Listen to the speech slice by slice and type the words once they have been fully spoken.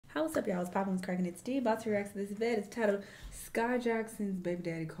What's up, y'all? It's Poppin' was cracking. It's D. About to react to this vid. It's titled Skai Jackson's baby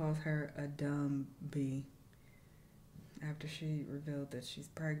daddy calls her a dumb bee. After she revealed that she's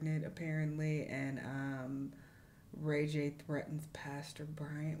pregnant, apparently, and Ray J threatens Pastor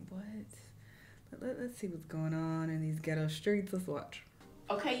Bryant. What? Let's see what's going on in these ghetto streets. Let's watch.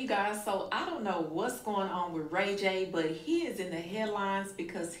 Okay, you guys, so I don't know what's going on with Ray J, but he is in the headlines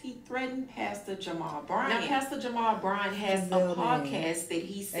because he threatened Pastor Jamal Bryant. Now, Pastor Jamal Bryant has a podcast that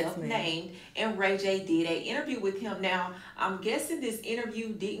he self-named, and Ray J did an interview with him. Now, I'm guessing this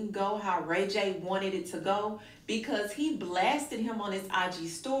interview didn't go how Ray J wanted it to go because he blasted him on his IG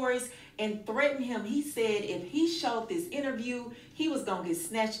stories and threatened him. He said if he showed this interview, he was going to get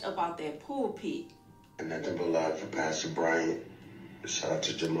snatched up out that pulpit. And nothing but love for Pastor Bryant. Shout out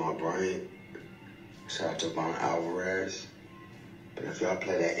to Jamal Bryant. Shout out to Von Alvarez. But if y'all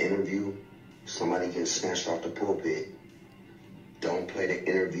play that interview, somebody gets snatched off the pulpit. Don't play the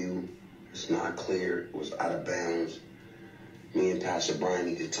interview. It's not clear. It was out of bounds. Me and Pastor Bryant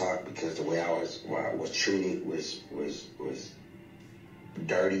need to talk because the way I was treated was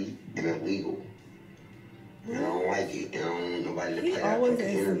dirty and illegal. And I don't like it. And I don't want nobody to play that fucking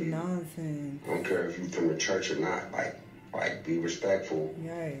interview. Nonsense. I don't care if you from the church or not. Like, be respectful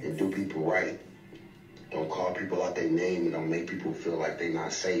and do people right. Don't call people out their name and don't make people feel like they're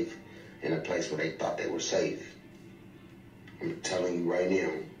not safe in a place where they thought they were safe. I'm telling you right now.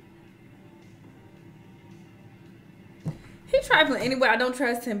 He trifling anyway. I don't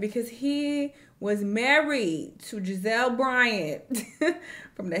trust him because he was married to Giselle Bryant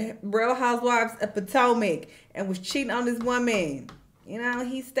from the Real Housewives of Potomac and was cheating on this woman. You know,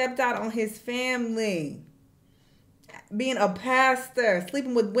 he stepped out on his family. Being a pastor,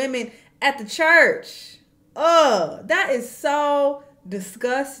 sleeping with women at the church. That is so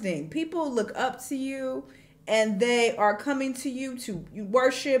disgusting. People look up to you and they are coming to you to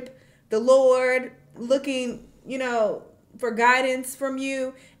worship the Lord, looking, you know, for guidance from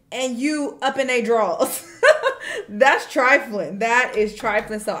you, and you up in their drawers. That's trifling. That is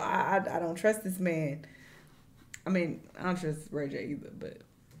trifling. So I don't trust this man. I mean, I don't trust Ray J either, but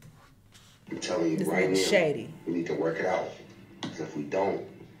I'm telling you right now, shady. We need to work it out. Because if we don't,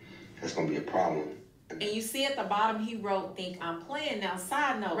 that's going to be a problem. And you see at the bottom, he wrote, "Think I'm playing." Now,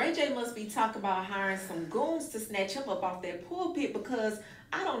 side note, Ray J must be talking about hiring some goons to snatch him up off that pulpit, because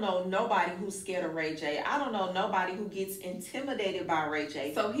I don't know nobody who's scared of Ray J. I don't know nobody who gets intimidated by Ray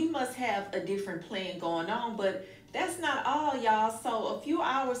J. So he must have a different plan going on, but that's not all, y'all. So a few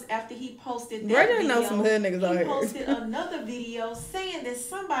hours after he posted that video, know some hood niggas out here. He posted another video saying that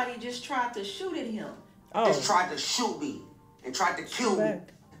somebody just tried to shoot at him. Just tried to shoot me and tried to kill me. And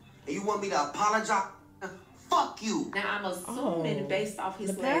you want me to apologize? Fuck you. Now, I'm assuming based off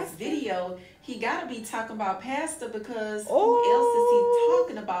his last video, he got to be talking about Pastor, because who else is he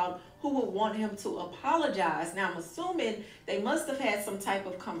talking about who would want him to apologize? Now, I'm assuming they must have had some type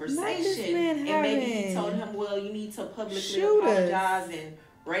of conversation, and maybe he told him, well, you need to publicly apologize, and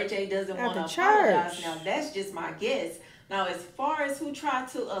Ray J doesn't want to apologize. Now, that's just my guess. Now, as far as who tried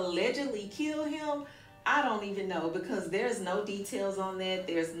to allegedly kill him, I don't even know, because there's no details on that.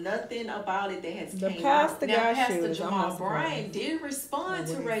 There's nothing about it that has came out. Now, Pastor Jamal Bryant did respond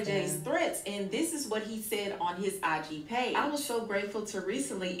to Ray J's threats, and this is what he said on his IG page. "I was so grateful to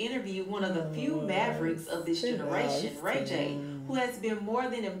recently interview one of the few mavericks of this generation, Ray J, who has been more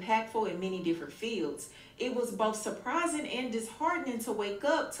than impactful in many different fields. It was both surprising and disheartening to wake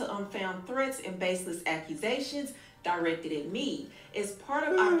up to unfounded threats and baseless accusations directed at me. As part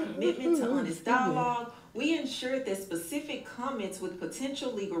of our commitment to honest dialogue, we ensured that specific comments with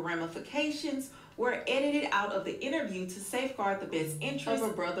potential legal ramifications were edited out of the interview to safeguard the best interests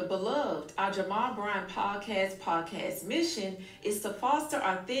of a brother beloved. Our Jamal Bryant podcast mission is to foster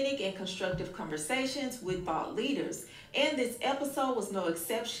authentic and constructive conversations with thought leaders, and this episode was no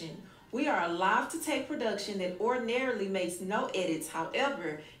exception. We are alive to take production that ordinarily makes no edits.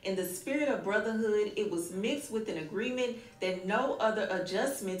 However, in the spirit of brotherhood, it was mixed with an agreement that no other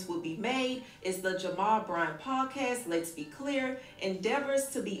adjustments would be made. As the Jamal Bryant podcast, let's be clear, endeavors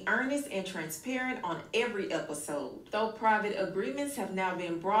to be earnest and transparent on every episode. Though private agreements have now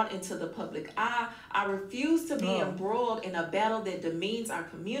been brought into the public eye, I refuse to be embroiled in a battle that demeans our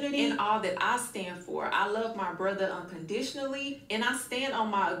community and all that I stand for. I love my brother unconditionally, and I stand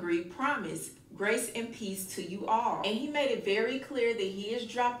on my agreed promise. Grace and peace to you all." And he made it very clear that he is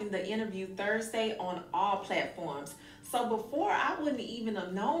dropping the interview Thursday on all platforms. So before, I wouldn't even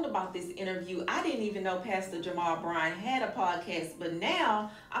have known about this interview. I didn't even know Pastor Jamal Bryant had a podcast, but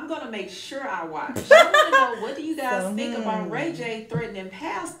now I'm going to make sure I watch. I want to know, what do you guys think about Ray J threatening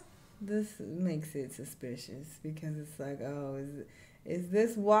Pastor? This makes it suspicious because it's like, Is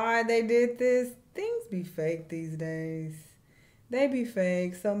this why they did this? Things be fake these days. They be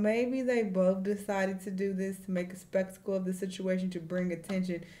fake. So maybe they both decided to do this to make a spectacle of the situation, to bring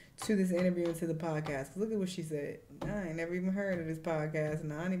attention to this interview and to the podcast. 'Cause look at what she said. I ain't never even heard of this podcast,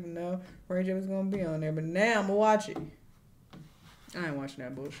 and I didn't even know Ray J was going to be on there. But now I'm going to watch it. I ain't watching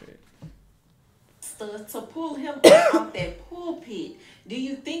that bullshit. To pull him out that pulpit. Do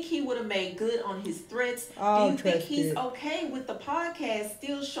you think he would have made good on his threats? Do you think he's okay with the podcast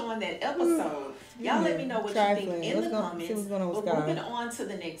still showing that episode? Y'all let me know what you think in the comments. But moving on to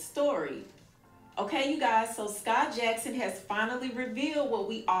the next story. Okay, you guys, so Skai Jackson has finally revealed what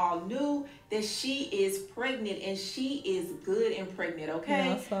we all knew, that she is pregnant, and she is good and pregnant,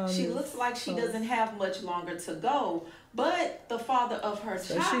 okay? She looks like she doesn't have much longer to go, but the father of her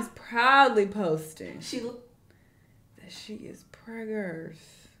child... So she's proudly posting that she is preggers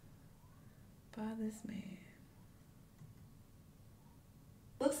by this man.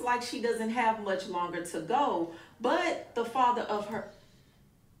 Looks like she doesn't have much longer to go, but the father of her...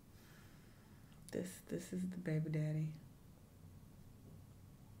 This is the baby daddy.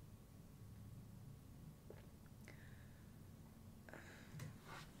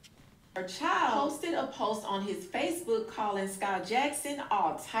 Her child posted a post on his Facebook calling Skai Jackson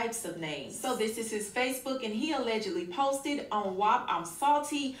all types of names. So this is his Facebook, and he allegedly posted on WAP, "I'm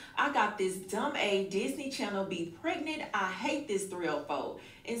salty. I got this dumb A Disney Channel be pregnant. I hate this 304."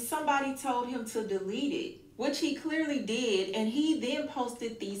 And somebody told him to delete it, which he clearly did, and he then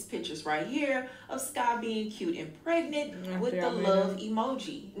posted these pictures right here of Skai being cute and pregnant with the love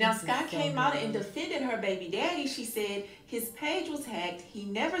emoji. Now, Skai came out and defended her baby daddy. She said his page was hacked. He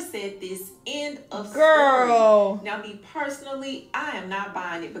never said this. End of story. Now, me personally, I am not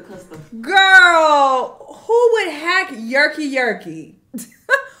buying it because the... Girl, who would hack Yerky?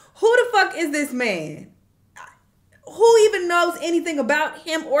 Who the fuck is this man? Who even knows anything about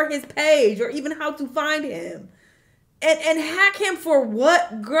him or his page or even how to find him? And hack him for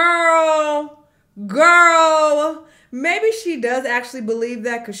what? Girl. Maybe she does actually believe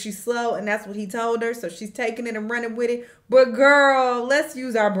that because she's slow and that's what he told her. So she's taking it and running with it. But girl, let's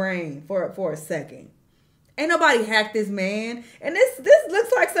use our brain for a second. Ain't nobody hacked this man. And this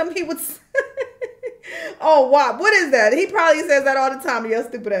looks like something he would oh, WAP. What is that? He probably says that all the time to your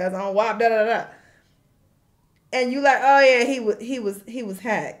stupid ass on WAP, da-da-da. And you like, oh yeah, he was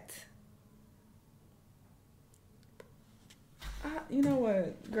hacked. You know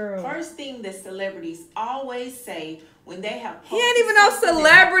what, girl? First thing that celebrities always say when they have posted... He ain't even no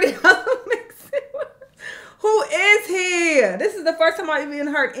celebrity. Who is he? This is the first time I've even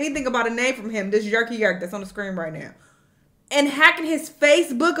heard anything about a name from him. This Yerk that's on the screen right now. And hacking his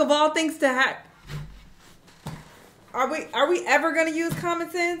Facebook of all things to hack. Are we ever gonna use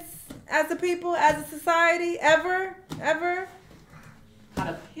common sense? As a people, as a society, ever? Not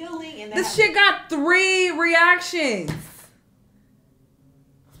appealing, and this shit got 3 reactions.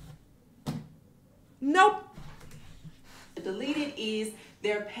 Nope. Deleted is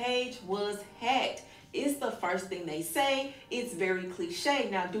their page was hacked. It's the first thing they say. It's very cliche.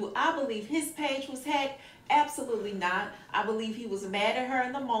 Now, do I believe his page was hacked? Absolutely not. I believe he was mad at her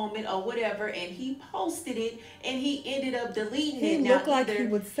in the moment or whatever, and he posted it, and he ended up deleting it. Now, like he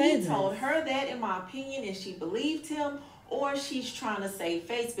would say he told her that, in my opinion, and she believed him, or she's trying to save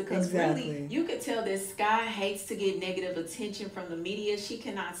face, because really, you could tell that Skai hates to get negative attention from the media. She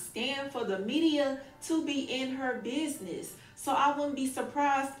cannot stand for the media to be in her business. So I wouldn't be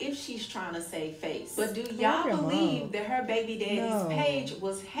surprised if she's trying to save face. But do y'all believe that her baby daddy's page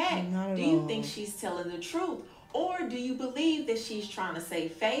was hacked? Do you think she's telling the truth? Or do you believe that she's trying to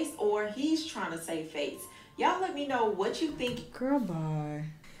save face, or he's trying to save face? Y'all let me know what you think. Girl, bye.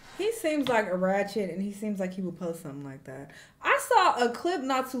 He seems like a ratchet, and he seems like he would post something like that. I saw a clip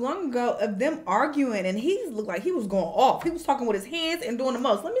not too long ago of them arguing, and he looked like he was going off. He was talking with his hands and doing the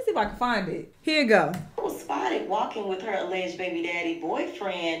most. Let me see if I can find it. Here you go. I was spotted walking with her alleged baby daddy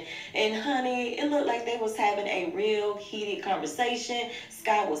boyfriend, and honey, it looked like they was having a real heated conversation.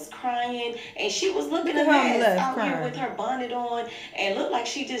 Skai was crying, and she was looking a mess out here with her bonnet on, and looked like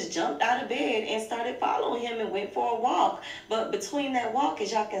she just jumped out of bed and started following him and went for a walk. But between that walk,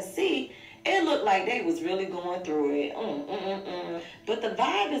 as y'all can see, it looked like they was really going through it. But the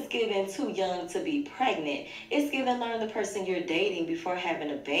vibe is given too young to be pregnant. It's given learn the person you're dating before having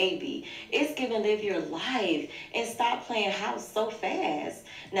a baby. It's given live your life and stop playing house so fast.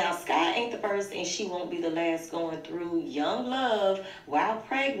 Now, Skai ain't the first, and she won't be the last going through young love while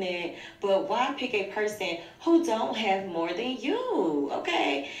pregnant. But why pick a person who don't have more than you,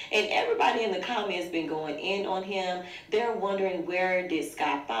 okay? And everybody in the comments been going in on him. They're wondering, where did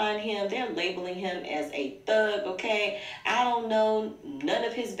Skai find him? They're labeling him as a thug, okay? I don't know none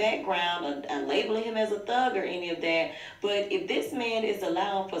of his background or labeling him as a thug or any of that, but if this man is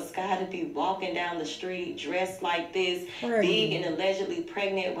allowing for Skai to be walking down the street dressed like this, big and allegedly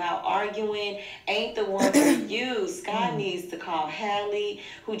pregnant while arguing, ain't the one for you. Skai needs to call Hallie,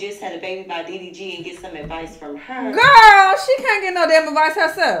 who just had a baby by DDG, and get some advice from her. Girl, she can't get no damn advice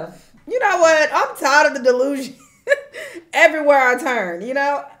herself. You know what? I'm tired of the delusion. Everywhere I turn, you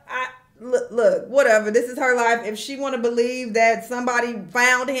know, look, whatever. This is her life. If she want to believe that somebody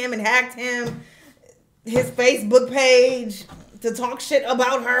found him and hacked his Facebook page to talk shit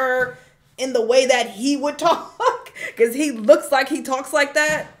about her in the way that he would talk, because he looks like he talks like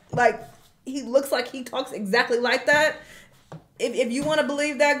that. Like, he looks like he talks exactly like that. If you want to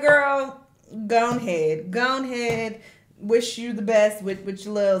believe that, girl, go ahead. Wish you the best with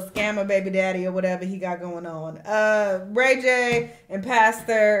your little scammer baby daddy or whatever he got going on. Ray J and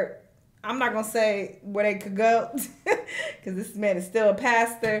Pastor, I'm not going to say where they could go because this man is still a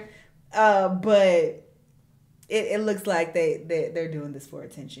pastor. But it looks like they're doing this for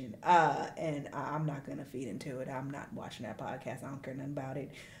attention. And I'm not going to feed into it. I'm not watching that podcast. I don't care nothing about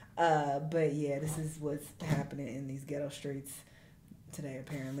it. But yeah, this is what's happening in these ghetto streets today,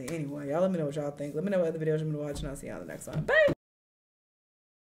 apparently. Anyway, y'all let me know what y'all think. Let me know what other videos you've been watching. I'll see y'all in the next one. Bye!